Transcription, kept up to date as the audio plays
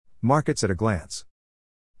Markets at a glance.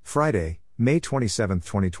 Friday, May 27,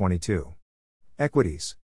 2022.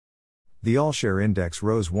 Equities. The all-share index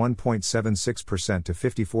rose 1.76% to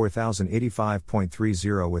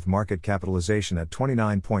 54,085.30 with market capitalization at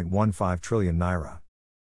 29.15 trillion naira.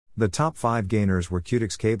 The top 5 gainers were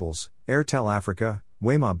QTix Cables, Airtel Africa,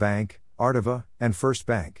 Wema Bank, Arteva, and First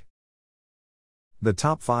Bank. The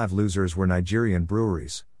top 5 losers were Nigerian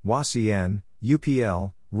Breweries, WACN,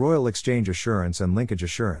 UPL, Royal Exchange Assurance and Linkage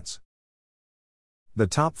Assurance. The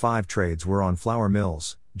top 5 trades were on Flour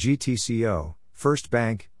Mills, GTCO, First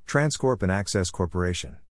Bank, Transcorp and Access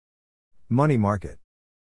Corporation. Money market.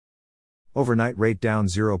 Overnight rate down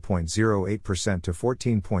 0.08% to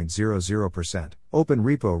 14.00%, open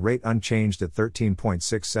repo rate unchanged at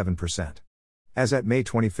 13.67%. As at May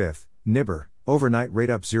 25, NIBOR, overnight rate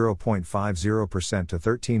up 0.50% to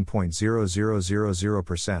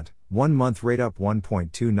 13.0000%, 1 month rate up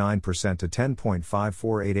 1.29% to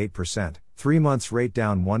 10.5488%, 3 months rate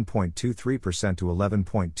down 1.23% to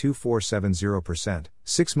 11.2470%,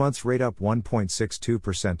 6 months rate up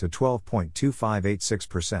 1.62% to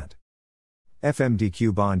 12.2586%.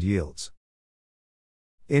 FMDQ bond yields.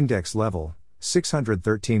 Index level,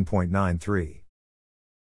 613.93.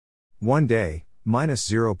 1 day, minus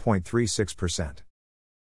 0.36%.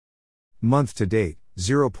 Month to date,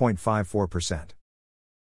 0.54%.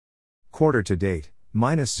 Quarter to date,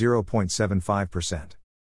 minus 0.75%.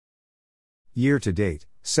 Year to date,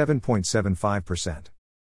 7.75%.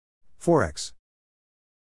 Forex.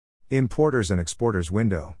 Importers and exporters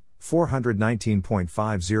window, 419.50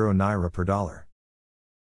 naira per dollar.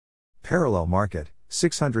 Parallel market,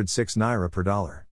 606 naira per dollar.